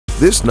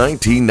This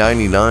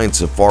 1999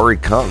 Safari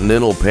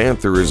Continental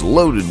Panther is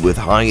loaded with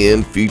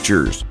high-end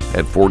features.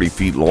 At 40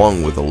 feet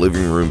long with a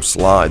living room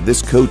slide,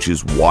 this coach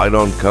is wide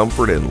on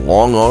comfort and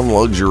long on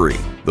luxury.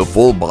 The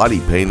full body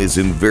paint is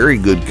in very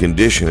good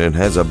condition and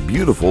has a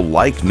beautiful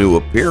like-new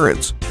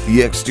appearance.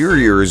 The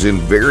exterior is in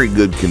very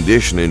good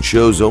condition and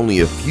shows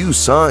only a few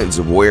signs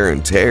of wear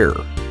and tear.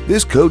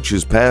 This coach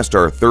has passed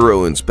our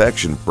thorough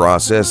inspection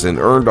process and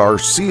earned our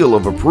seal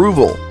of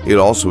approval. It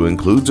also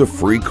includes a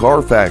free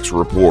Carfax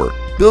report.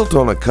 Built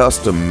on a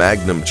custom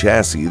Magnum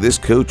chassis, this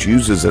coach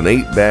uses an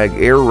 8-bag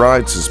air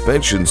ride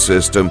suspension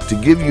system to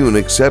give you an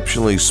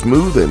exceptionally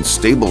smooth and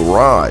stable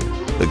ride.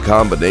 The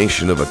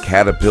combination of a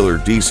Caterpillar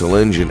diesel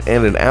engine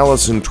and an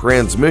Allison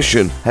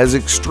transmission has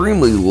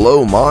extremely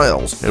low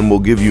miles and will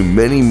give you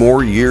many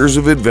more years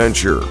of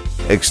adventure.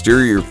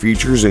 Exterior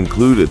features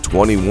include a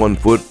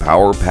 21-foot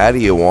power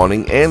patio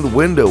awning and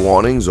window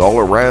awnings all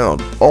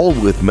around, all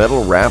with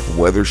metal wrap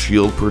weather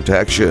shield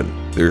protection.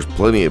 There's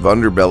plenty of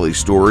underbelly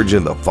storage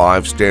in the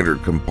 5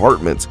 standard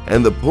compartments,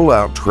 and the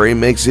pull-out tray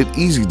makes it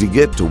easy to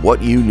get to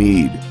what you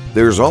need.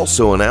 There's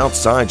also an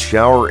outside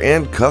shower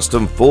and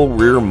custom full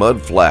rear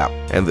mud flap,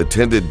 and the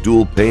tinted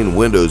dual pane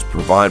windows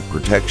provide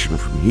protection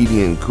from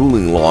heating and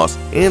cooling loss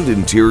and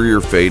interior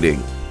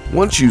fading.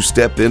 Once you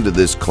step into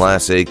this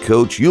Class A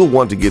coach, you'll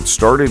want to get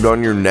started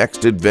on your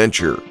next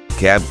adventure.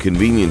 Cab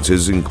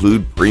conveniences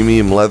include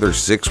premium leather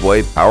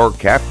 6-way power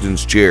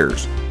captain's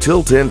chairs,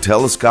 tilt and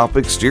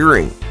telescopic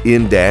steering,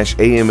 in-dash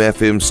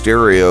AM/FM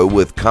stereo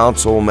with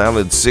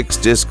console-mounted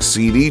 6-disc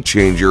CD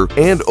changer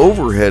and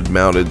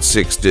overhead-mounted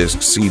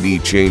 6-disc CD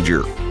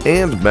changer,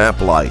 and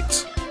map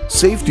lights.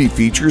 Safety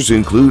features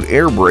include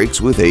air brakes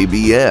with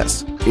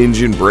ABS,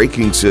 engine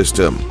braking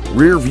system,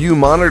 rear view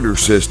monitor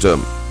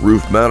system,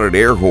 roof-mounted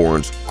air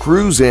horns,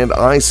 cruise and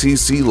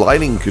ICC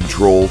lighting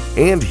control,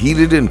 and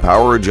heated and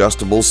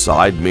power-adjustable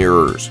side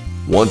mirrors.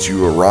 Once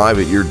you arrive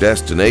at your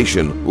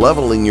destination,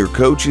 leveling your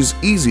coach is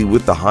easy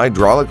with the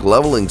hydraulic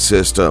leveling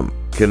system.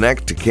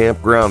 Connect to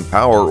campground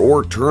power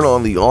or turn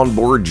on the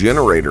onboard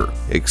generator.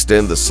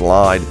 Extend the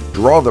slide,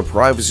 draw the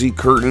privacy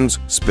curtains,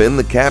 spin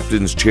the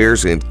captain's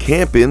chairs, and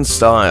camp in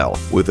style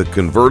with a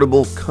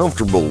convertible,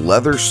 comfortable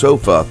leather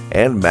sofa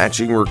and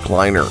matching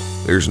recliner.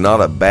 There's not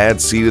a bad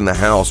seat in the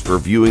house for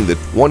viewing the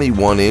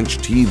 21-inch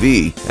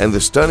TV, and the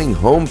stunning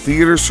home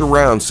theater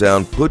surround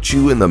sound puts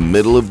you in the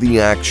middle of the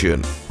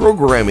action.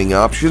 Programming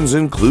options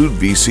include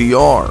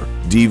VCR,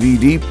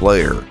 DVD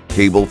player,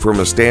 cable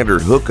from a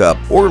standard hookup,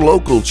 or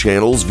local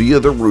channels via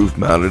the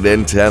roof-mounted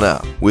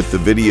antenna. With the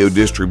video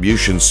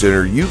distribution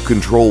center, you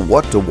control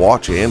what to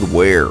watch and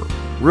where.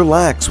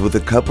 Relax with a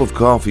cup of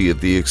coffee at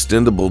the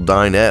extendable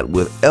dinette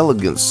with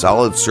elegant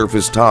solid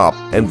surface top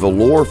and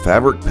velour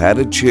fabric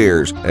padded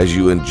chairs as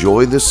you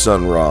enjoy the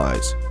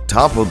sunrise.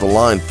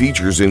 Top-of-the-line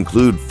features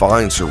include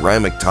fine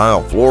ceramic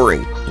tile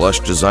flooring, plush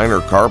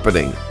designer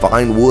carpeting,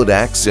 fine wood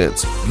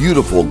accents,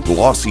 beautiful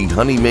glossy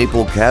honey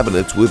maple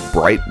cabinets with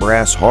bright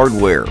brass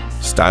hardware,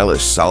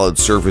 stylish solid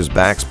surface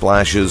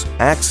backsplashes,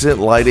 accent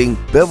lighting,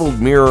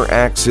 beveled mirror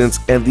accents,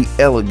 and the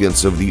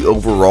elegance of the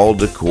overall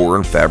decor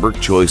and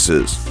fabric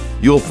choices.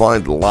 You'll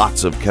find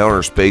lots of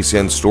counter space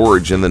and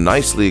storage in the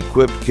nicely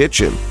equipped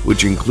kitchen,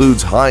 which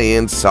includes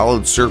high-end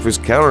solid surface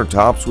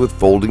countertops with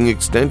folding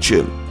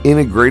extension,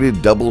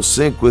 integrated double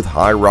sink with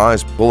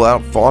high-rise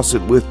pull-out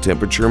faucet with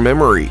temperature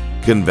memory,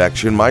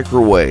 convection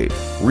microwave,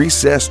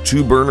 recessed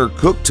 2-burner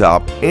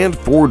cooktop, and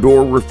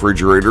 4-door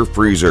refrigerator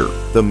freezer.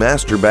 The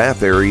master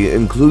bath area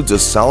includes a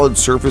solid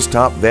surface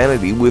top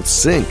vanity with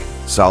sink,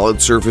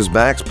 solid surface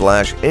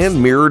backsplash,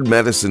 and mirrored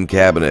medicine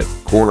cabinet,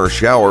 corner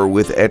shower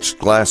with etched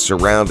glass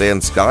surround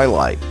and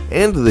skylight,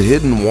 and the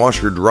hidden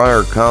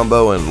washer-dryer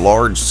combo and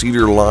large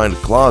cedar-lined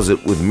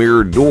closet with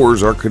mirrored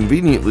doors are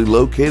conveniently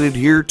located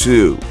here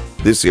too.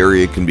 This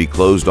area can be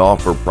closed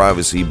off for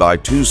privacy by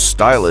 2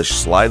 stylish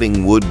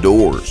sliding wood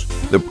doors.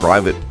 The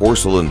private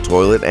porcelain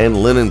toilet and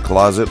linen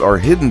closet are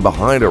hidden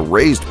behind a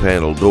raised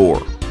panel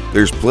door.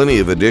 There's plenty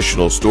of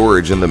additional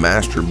storage in the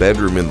master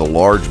bedroom in the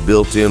large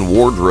built-in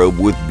wardrobe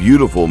with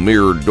beautiful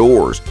mirrored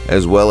doors,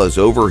 as well as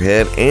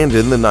overhead and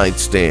in the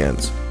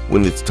nightstands.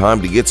 When it's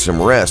time to get some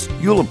rest,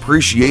 you'll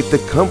appreciate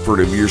the comfort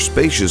of your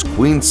spacious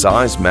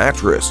queen-size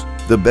mattress.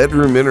 The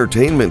bedroom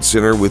entertainment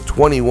center with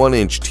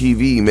 21-inch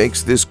TV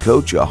makes this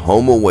coach a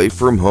home away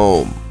from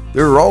home.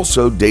 There are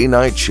also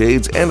day-night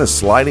shades and a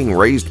sliding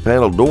raised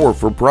panel door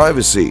for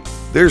privacy.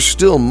 There's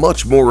still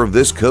much more of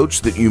this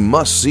coach that you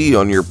must see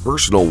on your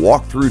personal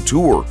walkthrough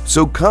tour,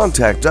 so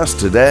contact us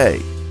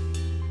today.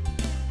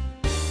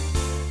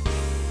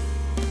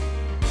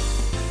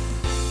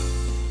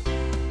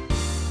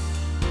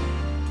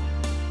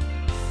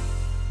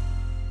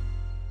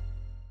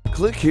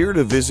 Click here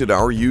to visit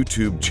our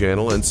YouTube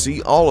channel and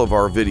see all of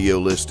our video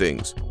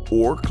listings,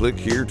 or click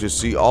here to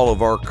see all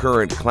of our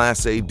current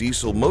Class A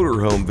diesel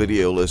motorhome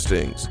video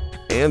listings.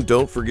 And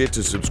don't forget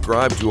to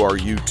subscribe to our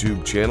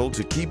YouTube channel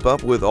to keep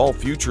up with all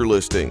future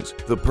listings.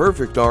 The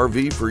perfect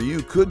RV for you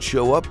could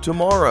show up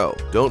tomorrow.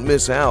 Don't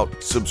miss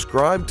out.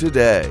 Subscribe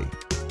today.